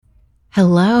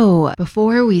Hello.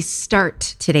 Before we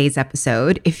start today's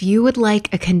episode, if you would like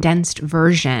a condensed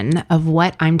version of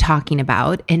what I'm talking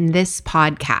about in this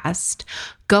podcast,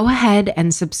 go ahead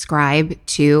and subscribe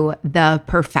to The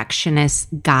Perfectionist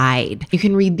Guide. You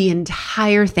can read the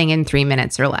entire thing in 3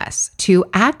 minutes or less. To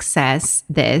access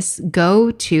this,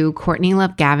 go to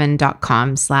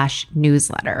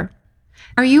CourtneyLoveGavin.com/newsletter.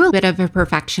 Are you a bit of a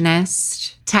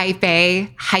perfectionist, type A,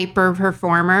 hyper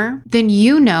performer? Then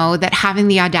you know that having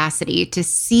the audacity to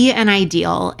see an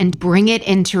ideal and bring it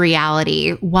into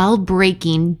reality while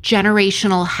breaking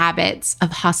generational habits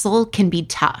of hustle can be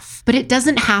tough, but it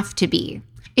doesn't have to be.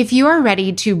 If you are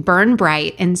ready to burn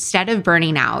bright instead of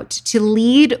burning out, to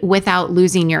lead without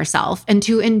losing yourself, and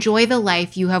to enjoy the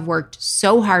life you have worked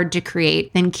so hard to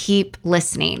create, then keep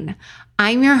listening.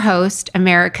 I'm your host,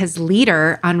 America's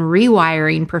leader on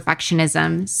rewiring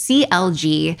perfectionism,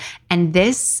 CLG, and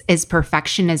this is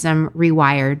Perfectionism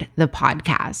Rewired, the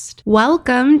podcast.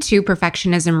 Welcome to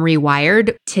Perfectionism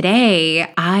Rewired.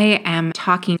 Today, I am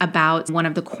talking about one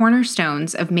of the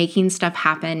cornerstones of making stuff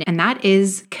happen, and that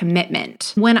is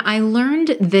commitment. When I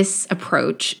learned this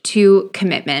approach to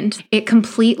commitment, it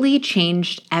completely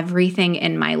changed everything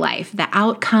in my life, the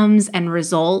outcomes and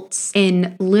results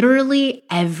in literally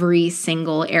every single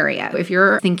area. If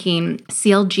you're thinking,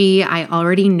 CLG, I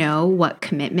already know what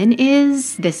commitment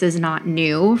is. This is not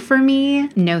new for me.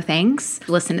 No thanks.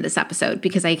 Listen to this episode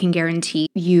because I can guarantee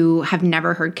you have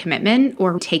never heard commitment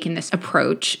or taken this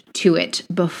approach to it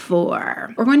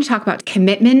before. We're going to talk about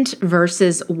commitment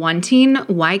versus wanting,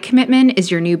 why commitment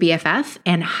is your new BFF,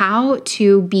 and how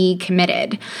to be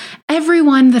committed.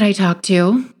 Everyone that I talk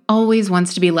to always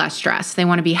wants to be less stressed. They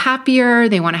want to be happier.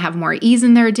 They want to have more ease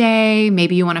in their day.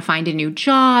 Maybe you want to find a new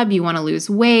job. You want to lose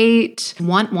weight.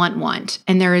 Want.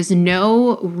 And there is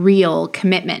no real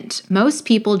commitment. Most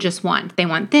people just want. They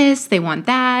want this, they want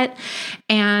that.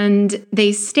 And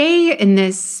they stay in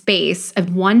this space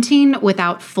of wanting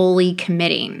without fully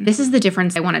committing. This is the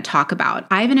difference I want to talk about.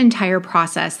 I have an entire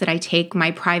process that I take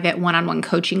my private one-on-one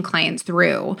coaching clients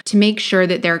through to make sure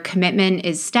that their commitment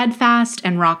is steadfast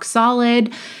and rock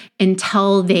solid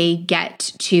until they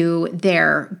get to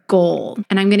their goal.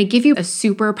 And I'm going to give you a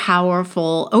super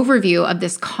powerful overview of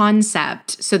this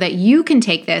concept so that you can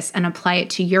take this and apply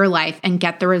it to your life and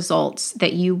get the results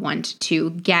that you want to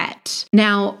get.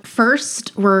 Now,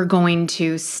 first, we're going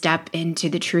to step into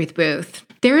the truth booth.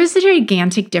 There is a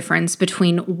gigantic difference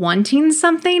between wanting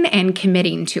something and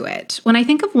committing to it. When I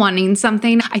think of wanting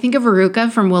something, I think of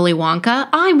Veruca from Willy Wonka.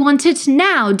 I want it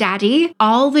now, Daddy.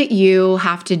 All that you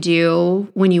have to do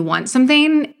when you want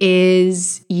something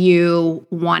is you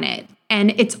want it.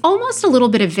 And it's almost a little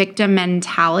bit of victim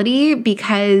mentality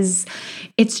because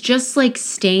it's just like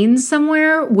staying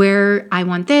somewhere where I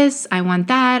want this, I want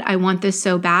that, I want this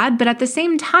so bad. But at the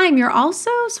same time, you're also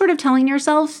sort of telling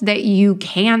yourself that you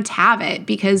can't have it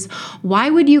because why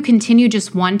would you continue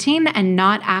just wanting and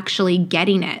not actually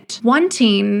getting it?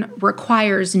 Wanting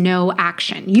requires no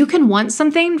action. You can want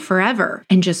something forever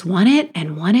and just want it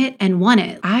and want it and want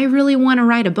it. I really want to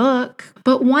write a book,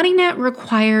 but wanting it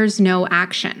requires no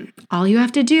action. All you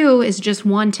have to do is just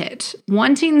want it.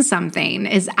 Wanting something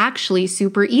is actually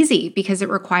super easy because it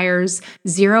requires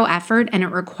zero effort and it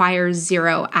requires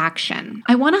zero action.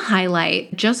 I want to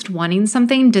highlight just wanting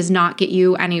something does not get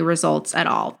you any results at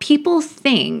all. People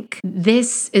think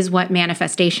this is what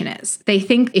manifestation is. They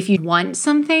think if you want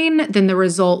something, then the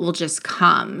result will just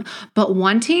come. But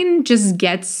wanting just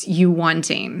gets you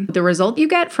wanting. The result you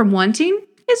get from wanting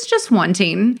is just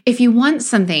wanting. If you want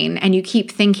something and you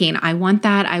keep thinking, I want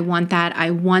that, I want that,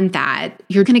 I want that,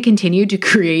 you're going to continue to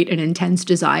create an intense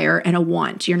desire and a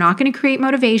want. You're not going to create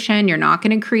motivation. You're not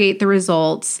going to create the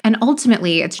results. And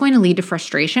ultimately, it's going to lead to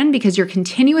frustration because you're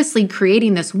continuously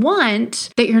creating this want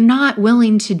that you're not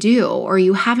willing to do or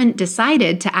you haven't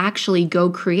decided to actually go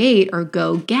create or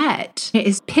go get. It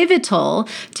is pivotal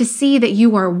to see that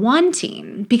you are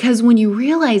wanting because when you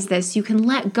realize this, you can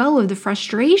let go of the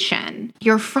frustration.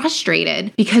 You're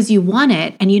frustrated because you want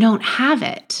it and you don't have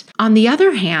it. On the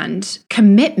other hand,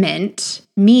 commitment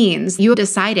means you have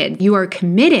decided you are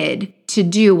committed to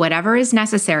do whatever is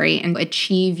necessary and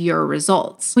achieve your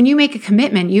results. When you make a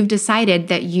commitment, you've decided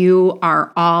that you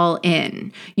are all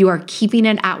in. You are keeping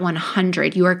it at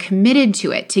 100. You are committed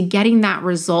to it, to getting that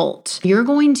result. You're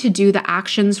going to do the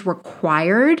actions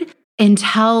required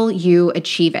until you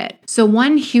achieve it. So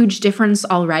one huge difference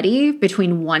already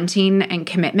between wanting and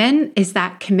commitment is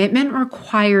that commitment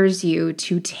requires you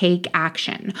to take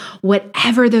action,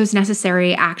 whatever those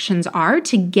necessary actions are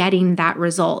to getting that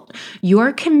result.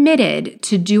 You're committed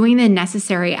to doing the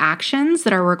necessary actions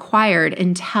that are required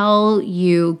until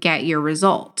you get your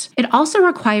result. It also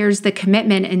requires the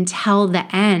commitment until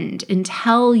the end,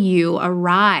 until you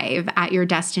arrive at your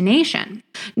destination.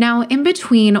 Now, in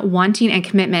between wanting and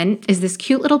commitment is this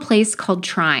cute little place called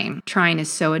trying. Trying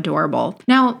is so adorable.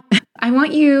 Now, I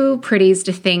want you pretties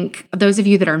to think, those of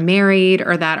you that are married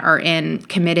or that are in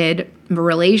committed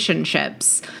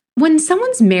relationships, when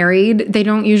someone's married, they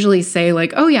don't usually say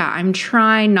like, oh yeah, I'm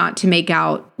trying not to make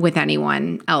out with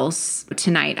anyone else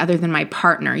tonight other than my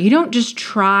partner. You don't just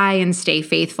try and stay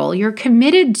faithful. You're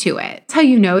committed to it. That's how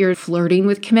you know you're flirting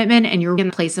with commitment and you're in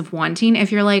a place of wanting.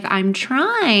 If you're like, I'm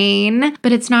trying,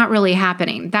 but it's not really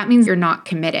happening, that means you're not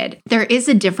committed. There is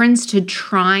a difference to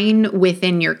trying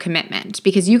within your commitment,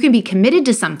 because you can be committed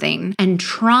to something and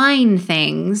trying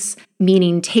things,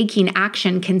 meaning taking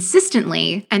action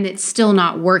consistently, and it's still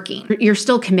not working. You're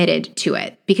still committed to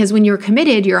it, because when you're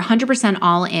committed, you're 100%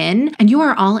 all in, and you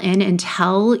are all in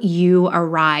until you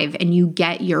arrive and you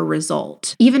get your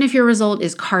result. Even if your result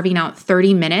is carving out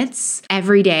 30 minutes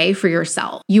every day for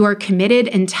yourself, you are committed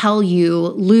until you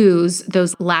lose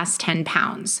those last 10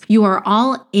 pounds. You are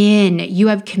all in. You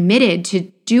have committed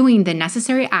to doing the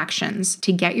necessary actions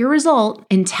to get your result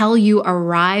until you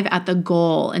arrive at the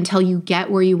goal, until you get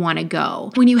where you want to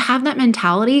go. When you have that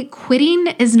mentality, quitting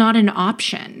is not an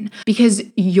option, because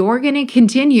you're going to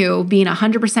continue being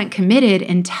 100% committed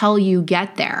until you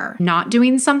get there. Not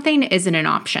doing something isn't an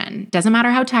option. Doesn't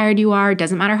matter how tired you are,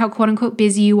 doesn't matter how quote unquote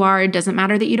busy you are, doesn't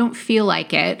matter that you don't feel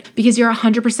like it, because you're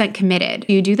 100% committed.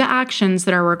 You do the actions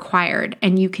that are required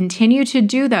and you continue to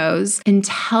do those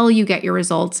until you get your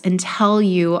results, until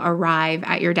you arrive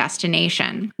at your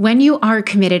destination. When you are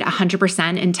committed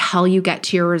 100% until you get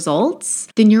to your results,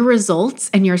 then your results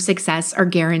and your success are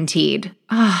guaranteed.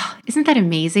 Isn't that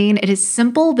amazing? It is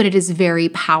simple, but it is very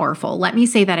powerful. Let me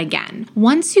say that again.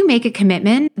 Once you make a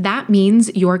commitment, that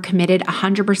means you're committed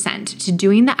 100% to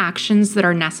doing the actions that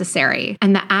are necessary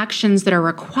and the actions that are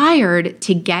required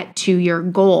to get to your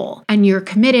goal. And you're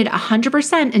committed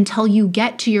 100% until you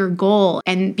get to your goal.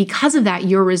 And because of that,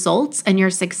 your results and your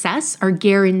success are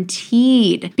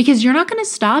guaranteed, because you're not going to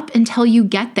stop until you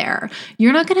get there.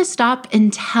 You're not going to stop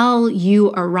until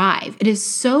you arrive. It is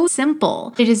so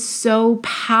simple. It is so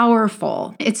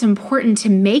powerful. It's important to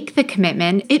make the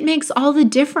commitment. It makes all the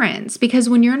difference, because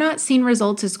when you're not seeing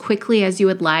results as quickly as you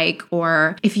would like,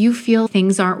 or if you feel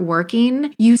things aren't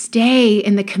working, you stay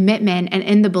in the commitment and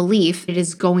in the belief it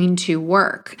is going to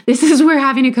work. This is where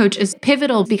having a coach is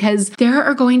pivotal, because there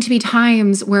are going to be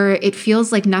times where it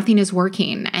feels like nothing is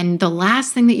working. And the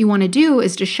last thing that you want to do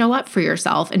is to show up for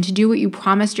yourself and to do what you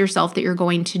promised yourself that you're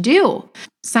going to do.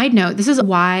 Side note, this is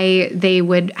why they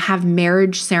would have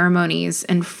marriage ceremonies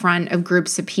in front of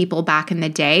groups of people back in the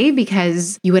day,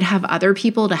 because you would have other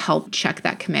people to help check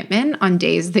that commitment on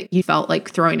days that you felt like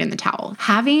throwing in the towel.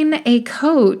 Having a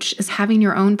coach is having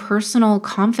your own personal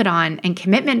confidant and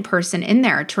commitment person in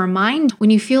there to remind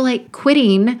when you feel like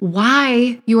quitting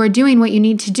why you are doing what you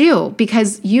need to do,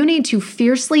 because you need to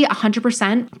fiercely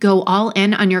 100% go all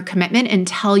in on your commitment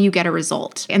until you get a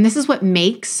result. And this is what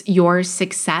makes your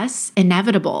success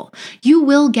inevitable. You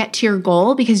will get to your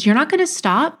goal because you're not going to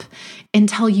stop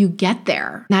until you get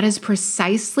there. That is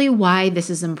precisely why this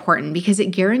is important, because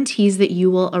it guarantees that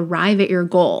you will arrive at your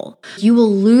goal. You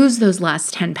will lose those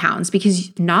last 10 pounds,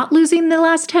 because not losing the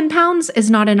last 10 pounds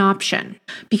is not an option,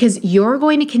 because you're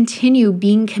going to continue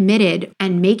being committed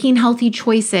and making healthy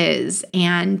choices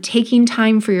and taking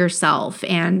time for yourself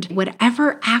and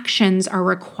whatever actions are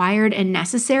required and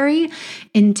necessary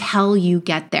until you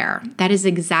get there. That is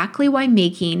exactly why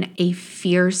making a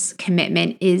fierce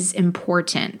commitment is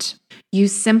important. You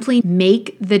simply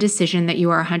make the decision that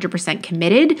you are 100%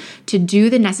 committed to do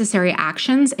the necessary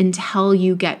actions until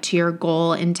you get to your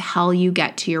goal, until you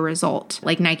get to your result.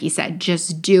 Like Nike said,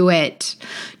 just do it.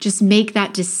 Just make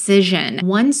that decision.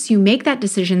 Once you make that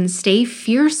decision, stay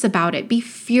fierce about it. Be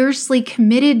fiercely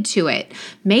committed to it.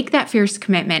 Make that fierce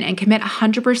commitment and commit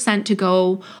 100% to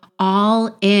go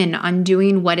all in on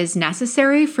doing what is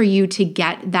necessary for you to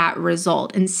get that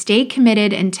result, and stay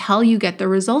committed until you get the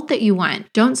result that you want.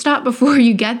 Don't stop stop before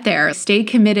you get there. Stay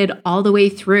committed all the way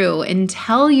through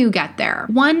until you get there.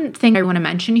 One thing I want to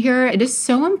mention here, it is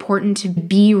so important to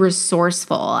be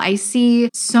resourceful. I see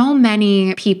so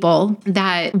many people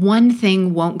that one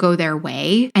thing won't go their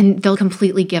way and they'll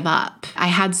completely give up. I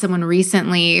had someone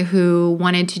recently who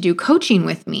wanted to do coaching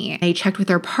with me. They checked with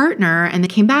their partner and they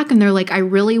came back and they're like, I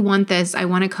really want this. I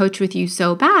want to coach with you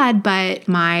so bad, but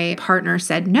my partner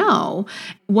said no.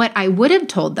 What I would have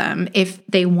told them if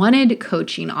they wanted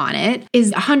coaching on it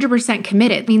is 100%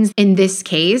 committed. It means in this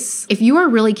case, if you are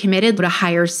really committed to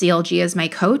hire CLG as my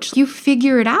coach, you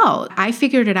figure it out. I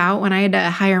figured it out when I had to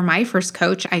hire my first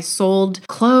coach. I sold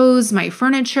clothes, my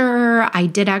furniture, I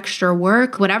did extra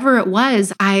work, whatever it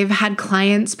was. I've had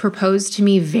clients propose to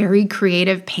me very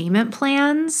creative payment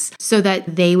plans so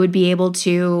that they would be able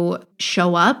to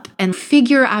show up and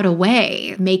figure out a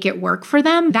way, make it work for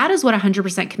them. That is what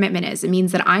 100% commitment is. It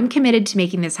means that I'm committed to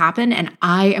making this happen and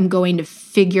I am going to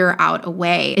figure out a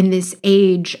way. In this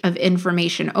age of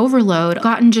information overload, I've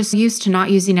gotten just used to not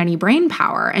using any brain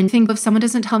power and think if someone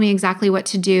doesn't tell me exactly what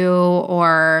to do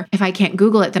or if I can't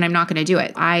Google it, then I'm not going to do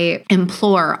it. I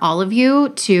implore all of you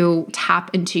to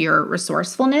tap into your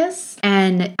resourcefulness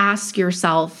and ask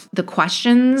yourself the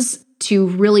questions to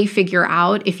really figure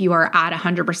out if you are at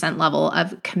 100% level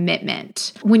of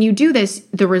commitment. When you do this,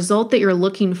 the result that you're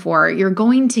looking for, you're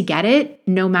going to get it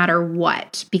no matter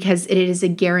what, because it is a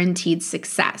guaranteed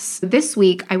success. This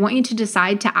week, I want you to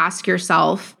decide to ask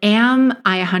yourself, am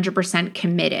I 100%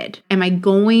 committed? Am I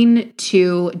going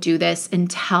to do this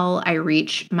until I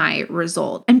reach my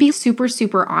result? And be super,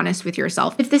 super honest with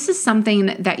yourself. If this is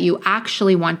something that you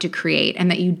actually want to create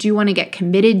and that you do want to get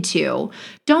committed to,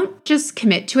 don't just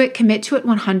commit to it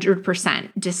 100%.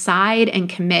 Decide and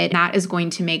commit. That is going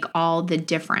to make all the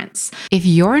difference. If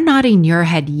you're nodding your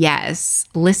head yes,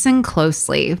 listen closely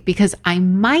because I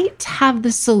might have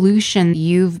the solution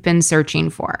you've been searching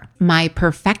for. My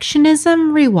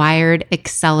Perfectionism Rewired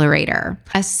Accelerator,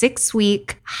 a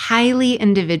 6-week, highly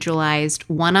individualized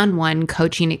one-on-one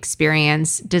coaching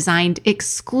experience designed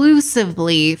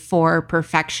exclusively for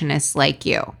perfectionists like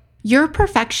you. Your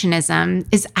perfectionism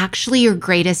is actually your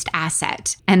greatest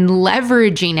asset, and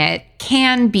leveraging it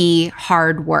can be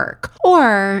hard work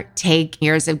or take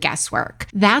years of guesswork.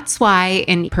 That's why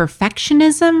in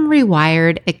Perfectionism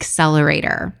Rewired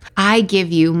Accelerator, I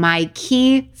give you my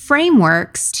key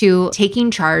frameworks to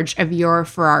taking charge of your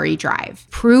Ferrari drive,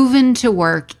 proven to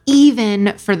work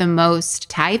even for the most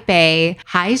type A,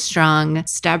 high-strung,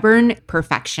 stubborn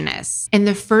perfectionists. In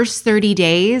the first 30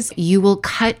 days, you will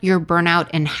cut your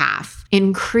burnout in half.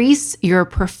 Increase your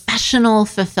professional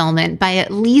fulfillment by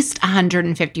at least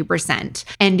 150%,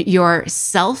 and your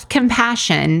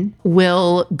self-compassion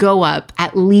will go up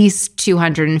at least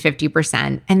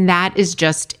 250%. And that is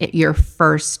just your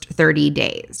first 30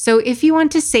 days. So if you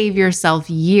want to save yourself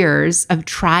years of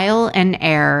trial and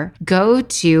error, go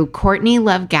to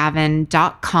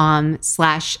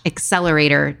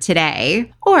CourtneyLoveGavin.com/accelerator today.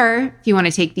 Or if you want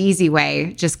to take the easy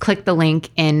way, just click the link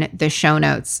in the show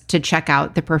notes to check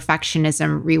out the Perfectionism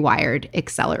Rewired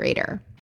Accelerator.